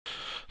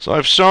So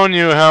I've shown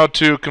you how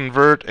to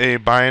convert a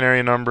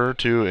binary number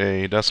to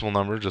a decimal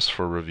number. Just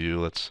for review,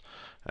 let's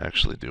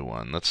actually do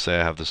one. Let's say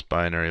I have this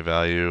binary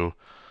value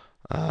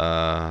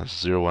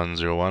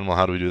 0101. Well,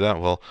 how do we do that?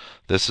 Well,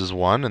 this is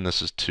 1, and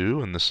this is 2,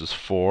 and this is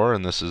 4,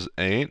 and this is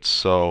 8.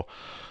 So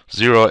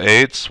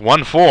 08's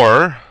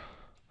 14,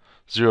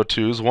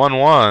 02's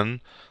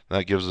 11.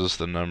 That gives us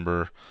the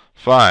number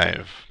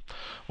 5.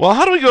 Well,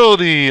 how do we go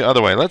the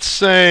other way? Let's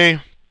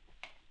say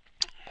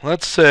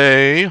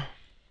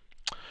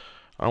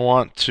I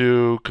want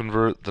to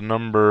convert the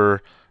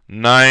number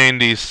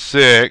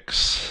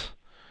 96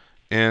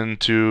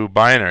 into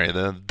binary,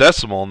 the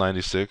decimal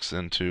 96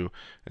 into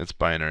its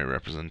binary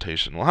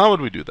representation. Well, how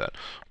would we do that?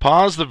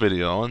 Pause the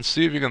video and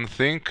see if you can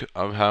think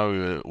of how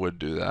you would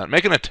do that.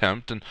 Make an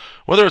attempt, and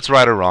whether it's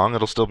right or wrong,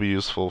 it'll still be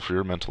useful for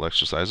your mental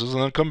exercises,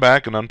 and then come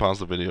back and unpause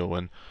the video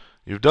when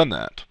you've done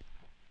that.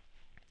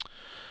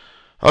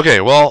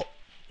 Okay, well,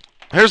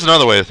 here's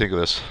another way to think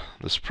of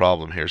this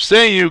problem here.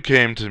 Say you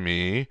came to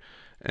me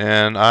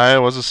and I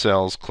was a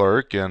sales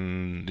clerk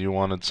and you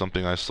wanted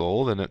something I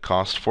sold and it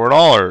cost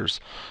 $4.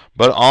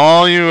 But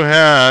all you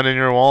had in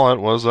your wallet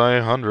was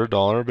a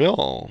 $100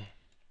 bill.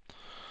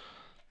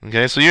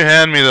 Okay, so you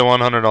hand me the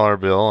 $100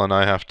 bill and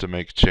I have to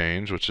make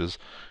change, which is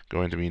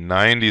going to be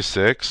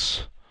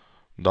 $96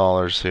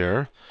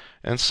 here.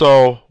 And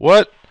so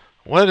what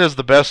is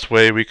the best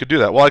way we could do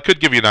that? Well, I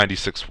could give you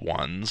 96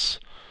 ones,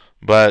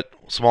 but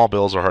small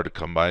bills are hard to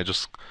come by.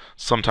 Just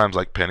sometimes,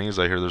 like pennies,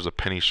 I hear there's a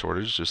penny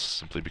shortage just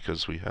simply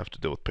because we have to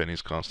deal with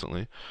pennies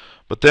constantly.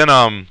 But then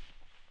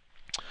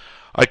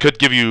I could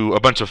give you a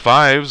bunch of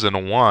 5s and a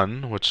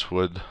 1, which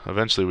would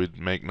eventually we'd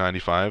make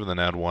 95, and then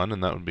add 1,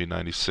 and that would be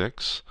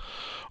 96.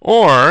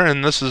 Or,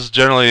 and this is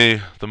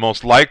generally the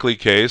most likely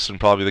case, and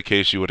probably the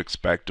case you would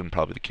expect, and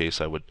probably the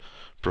case I would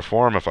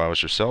perform if I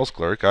was your sales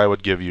clerk, I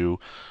would give you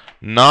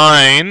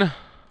 9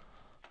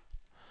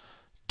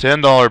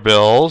 $10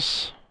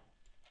 bills,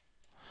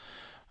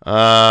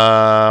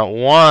 1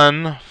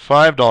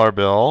 $5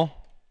 bill,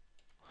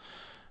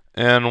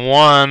 and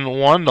 1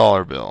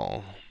 $1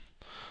 bill.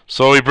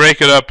 So we break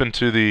it up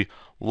into the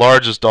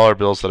largest dollar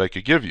bills that I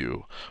could give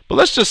you. But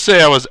let's just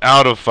say I was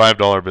out of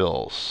 $5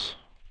 bills.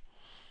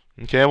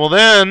 Okay, well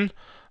then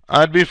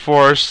I'd be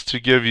forced to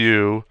give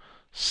you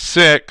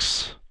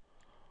 6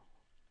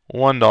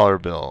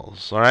 $1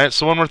 bills. Alright,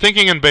 so when we're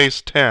thinking in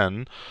base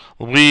 10,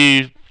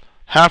 we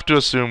have to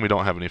assume we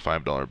don't have any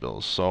 $5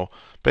 bills. So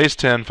base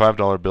 10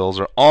 $5 bills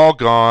are all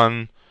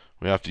gone.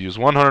 We have to use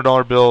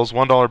 $100 bills,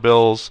 $1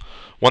 bills,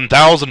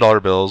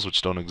 $1,000 bills,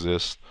 which don't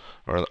exist,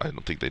 or I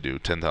don't think they do,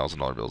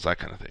 $10,000 bills, that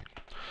kind of thing.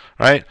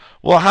 Right?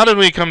 Well, how did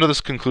we come to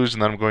this conclusion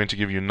that I'm going to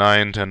give you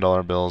 9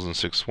 $10 bills and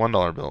 6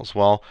 $1 bills?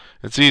 Well,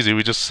 it's easy.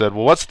 We just said,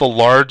 well, what's the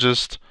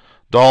largest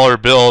dollar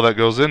bill that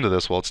goes into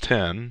this? Well, it's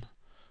 10.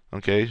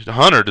 Okay,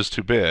 100 is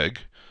too big.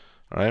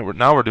 All right,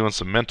 now we're doing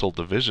some mental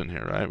division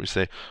here, right? We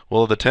say,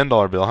 well, the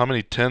 $10 bill, how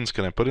many 10s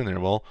can I put in there?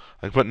 Well,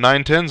 I can put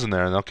 9 10s in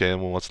there, and okay,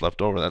 well, what's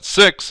left over? That's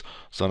 6,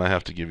 so then I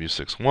have to give you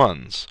 6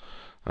 1s.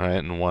 All right,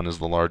 and 1 is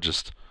the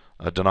largest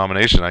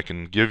denomination I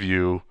can give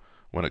you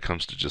when it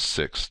comes to just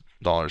 $6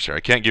 here. I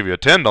can't give you a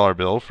 $10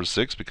 bill for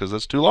 6 because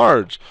that's too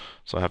large,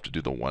 so I have to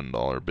do the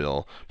 $1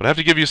 bill. But I have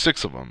to give you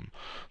 6 of them.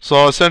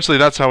 So essentially,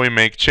 that's how we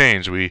make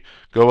change. We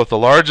go with the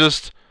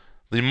largest,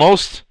 the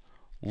most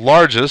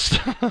largest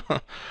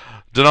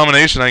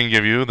denomination I can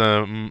give you,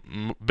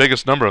 the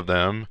biggest number of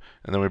them,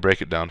 and then we break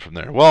it down from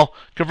there. Well,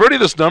 converting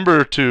this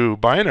number to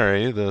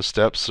binary, the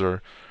steps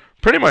are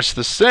pretty much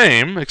the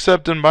same,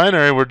 except in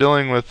binary we're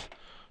dealing with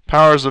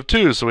powers of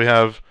 2. So we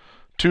have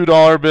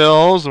 $2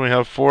 bills, and we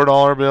have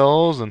 $4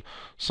 bills, and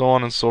so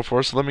on and so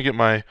forth. So let me get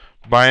my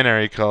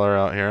binary color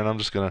out here, and I'm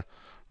just going to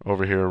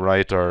over here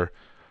write our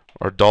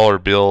dollar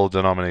bill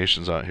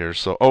denominations out here.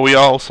 So, oh, we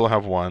also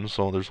have 1.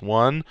 So there's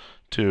 1,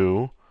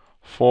 2,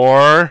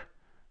 4,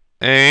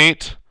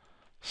 8,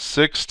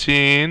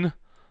 16,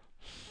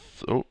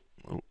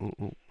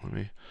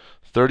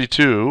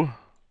 32,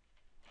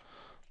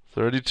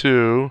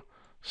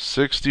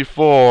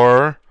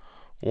 64,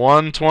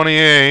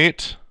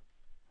 128,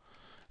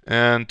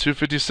 and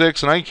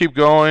 256, and I can keep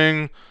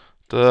going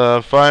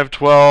to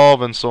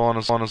 512, and so on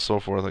and so on and so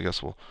forth. I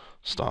guess we'll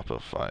stop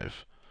at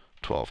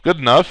 512. Good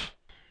enough.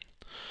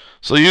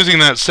 So using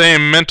that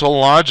same mental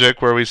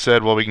logic where we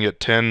said, well, we can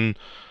get 9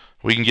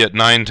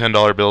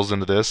 $10 bills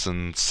into this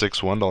and 6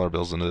 $1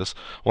 bills into this.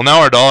 Well,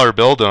 now our dollar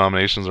bill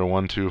denominations are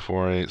 1, 2,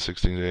 4, 8,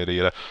 16,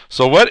 8.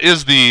 So what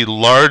is the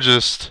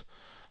largest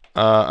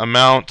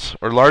amount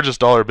or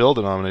largest dollar bill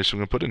denomination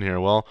we can put in here?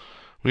 Well,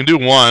 we can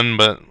do 1,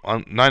 but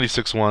on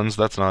 96 ones,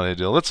 that's not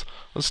ideal. Let's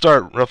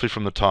start roughly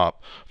from the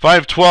top.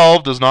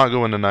 512 does not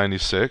go into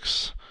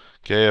 96.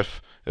 Okay,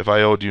 if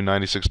I owed you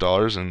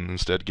 $96 and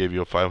instead gave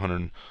you a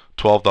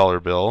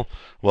 $512 bill,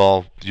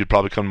 well, you'd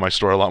probably come to my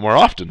store a lot more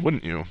often,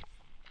 wouldn't you?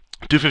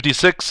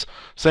 256,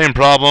 same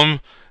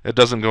problem. It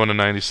doesn't go into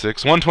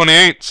 96.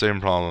 128,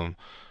 same problem.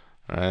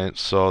 All right,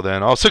 so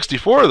then,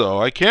 64 though.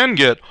 I can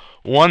get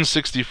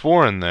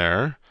 164 in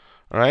there.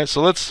 All right,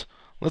 so let's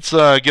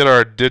get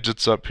our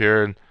digits up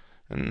here,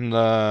 and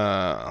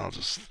I'll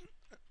just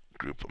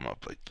group them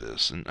up like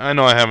this. And I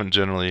know I haven't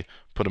generally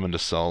put them into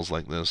cells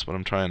like this, but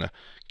I'm trying to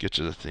get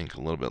you to think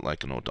a little bit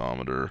like an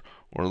odometer,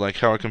 or like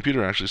how a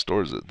computer actually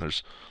stores it.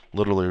 There's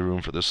literally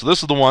room for this. So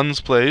this is the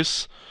ones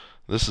place.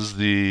 This is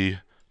the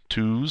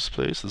twos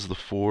place. This is the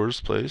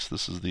fours place.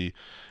 This is the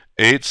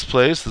eights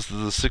place. This is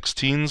the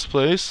 16s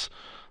place.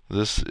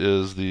 This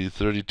is the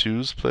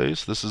 32s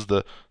place. This is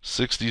the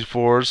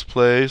 64s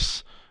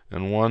place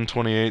and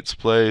 128s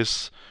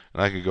place.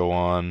 And I could go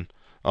on.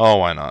 Oh,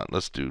 why not?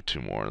 Let's do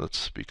two more.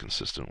 Let's be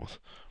consistent with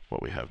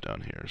what we have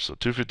down here. So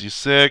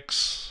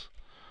 256.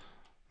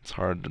 It's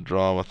hard to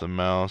draw with the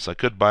mouse. I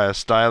could buy a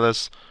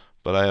stylus,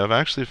 but I have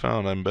actually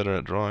found I'm better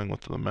at drawing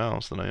with the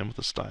mouse than I am with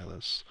the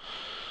stylus.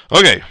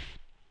 Okay.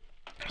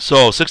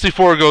 So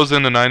 64 goes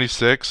into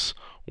 96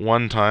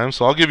 one time.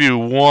 So I'll give you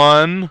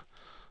one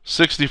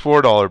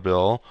 $64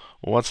 bill.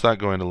 Well, what's that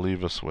going to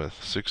leave us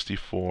with?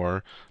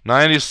 64.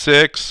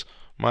 96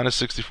 minus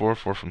 64.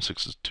 4 from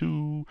 6 is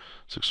 2.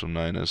 6 from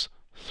 9 is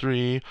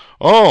 3.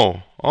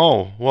 Oh,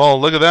 well,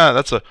 look at that.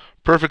 That's a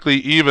perfectly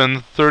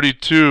even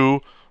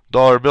 $32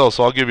 bill.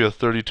 So I'll give you a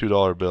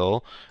 $32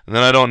 bill. And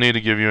then I don't need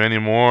to give you any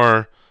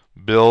more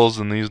bills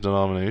in these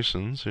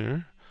denominations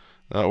here.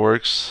 That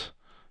works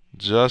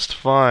just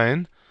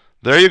fine.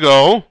 There you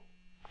go.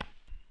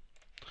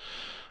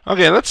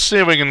 Okay, let's see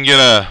if we can get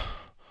a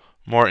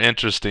more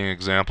interesting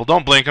example.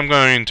 Don't blink. I'm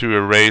going to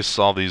erase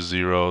all these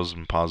zeros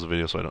and pause the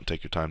video so I don't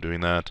take your time doing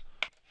that.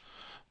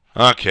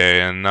 Okay,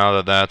 and now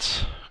that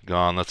that's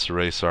gone, let's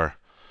erase our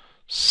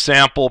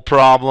sample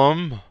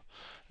problem.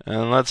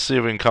 And let's see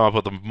if we can come up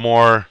with a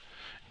more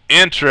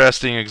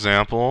interesting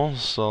example.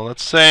 So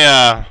let's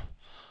say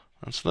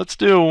let's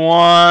do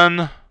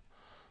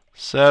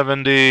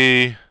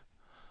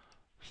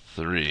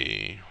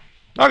 173.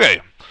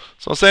 Okay,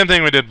 so same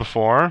thing we did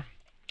before.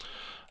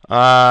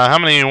 How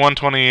many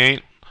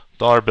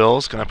 $128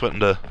 bills can I put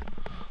into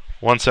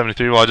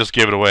 173? Well, I just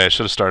gave it away. I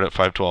should have started at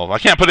 512. I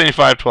can't put any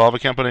 512. I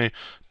can't put any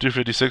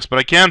 256, but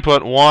I can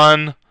put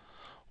one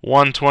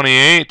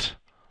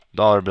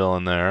 $128 bill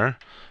in there.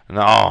 And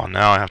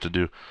now I have to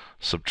do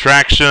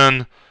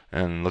subtraction,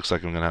 and it looks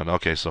like I'm gonna have to.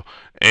 Okay, so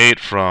 8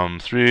 from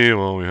 3.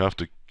 Well, we have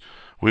to.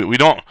 We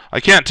don't. I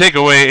can't take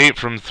away 8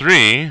 from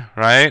 3,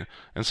 right?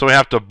 And so we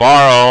have to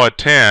borrow a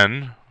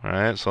 10.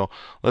 Alright, so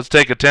let's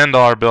take a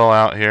 $10 bill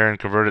out here and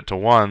convert it to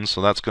ones.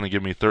 So that's going to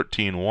give me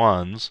 13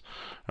 ones.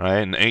 Right?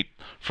 And 8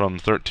 from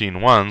 13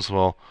 ones,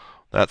 well,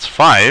 that's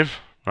 5.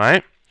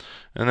 Right?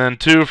 And then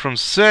 2 from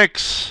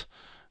 6,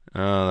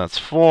 that's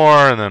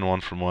 4. And then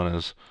 1 from 1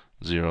 is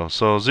 0.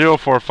 So 0,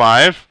 4,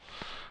 5.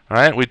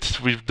 Alright,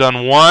 we've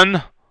done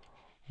one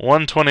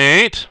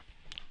 $128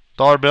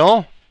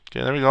 bill.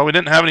 Okay, there we go. We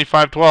didn't have any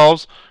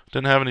 512s.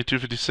 Didn't have any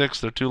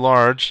 256. They're too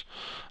large.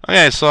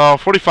 Okay, so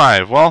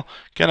 45. Well,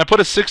 can I put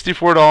a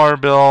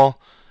 $64 bill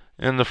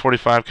in the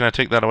 45? Can I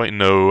take that away?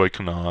 No, I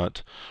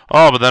cannot.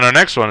 Oh, but then our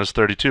next one is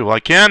 32. Well,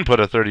 I can put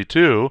a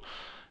 32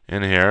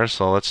 in here.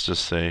 So let's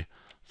just say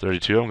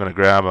 32. I'm going to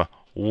grab a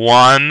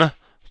one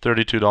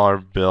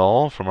 $32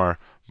 bill from our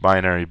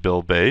binary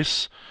bill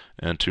base.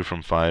 And 2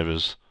 from 5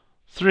 is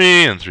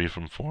 3. And 3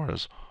 from 4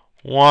 is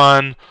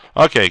 1.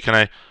 Okay, can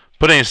I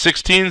put any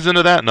 16s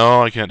into that?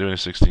 No, I can't do any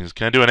 16s.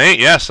 Can I do an 8?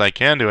 Yes, I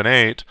can do an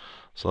 8.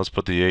 So let's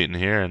put the 8 in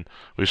here, and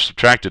we've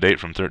subtracted 8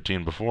 from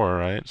 13 before,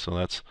 right? So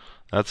that's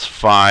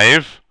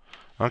 5.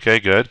 Okay,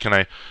 good. Can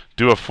I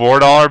do a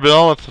 $4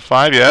 bill with the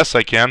 5? Yes,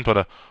 I can put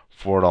a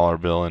 $4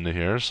 bill into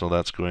here. So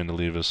that's going to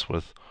leave us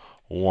with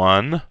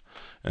 1.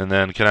 And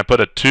then can I put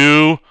a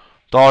 $2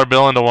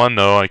 bill into 1?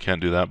 No, I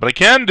can't do that. But I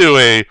can do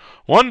a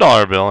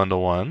 $1 bill into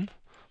 1.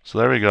 So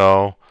there we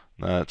go.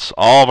 That's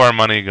all of our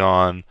money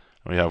gone.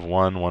 We have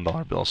one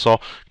 $1 bill.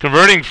 So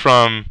converting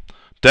from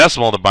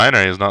decimal to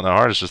binary is not that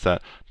hard. It's just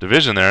that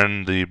division there.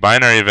 And the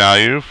binary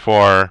value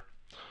for,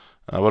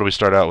 what do we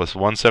start out with?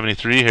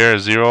 173 here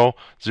is 0,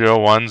 0,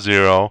 1,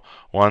 0,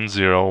 1,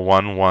 0,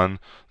 1, 1,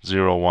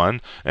 0,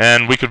 1.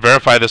 And we could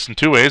verify this in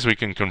two ways. We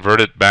can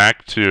convert it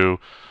back to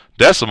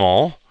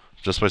decimal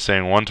just by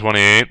saying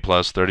 128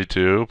 plus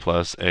 32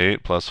 plus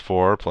 8 plus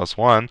 4 plus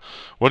 1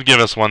 would give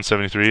us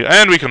 173.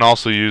 And we can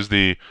also use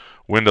the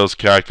Windows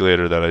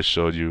calculator that I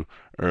showed you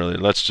earlier.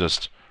 Let's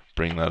just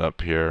bring that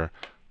up here,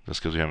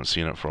 just because we haven't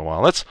seen it for a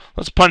while. Let's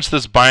punch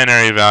this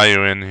binary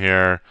value in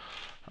here.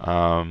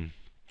 Go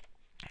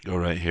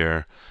right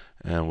here,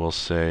 and we'll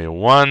say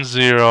 1,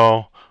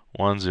 0,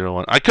 1, 0,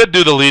 1. I could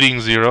do the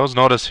leading zeros.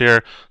 Notice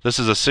here, this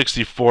is a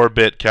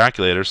 64-bit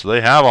calculator, so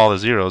they have all the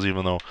zeros,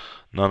 even though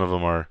none of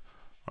them are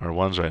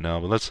ones right now.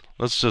 But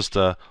let's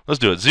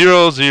do it.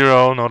 0,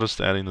 0.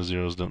 Notice adding the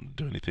zeros don't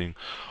do anything.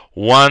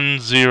 1,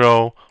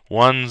 0,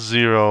 1,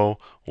 0,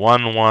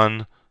 1,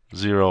 1,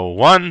 0,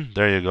 1.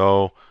 There you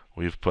go.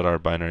 We've put our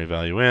binary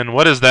value in.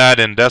 What is that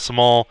in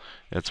decimal?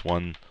 It's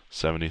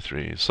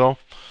 173. So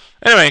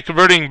anyway,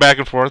 converting back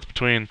and forth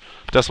between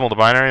decimal to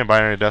binary and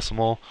binary to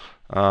decimal,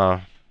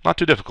 not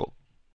too difficult.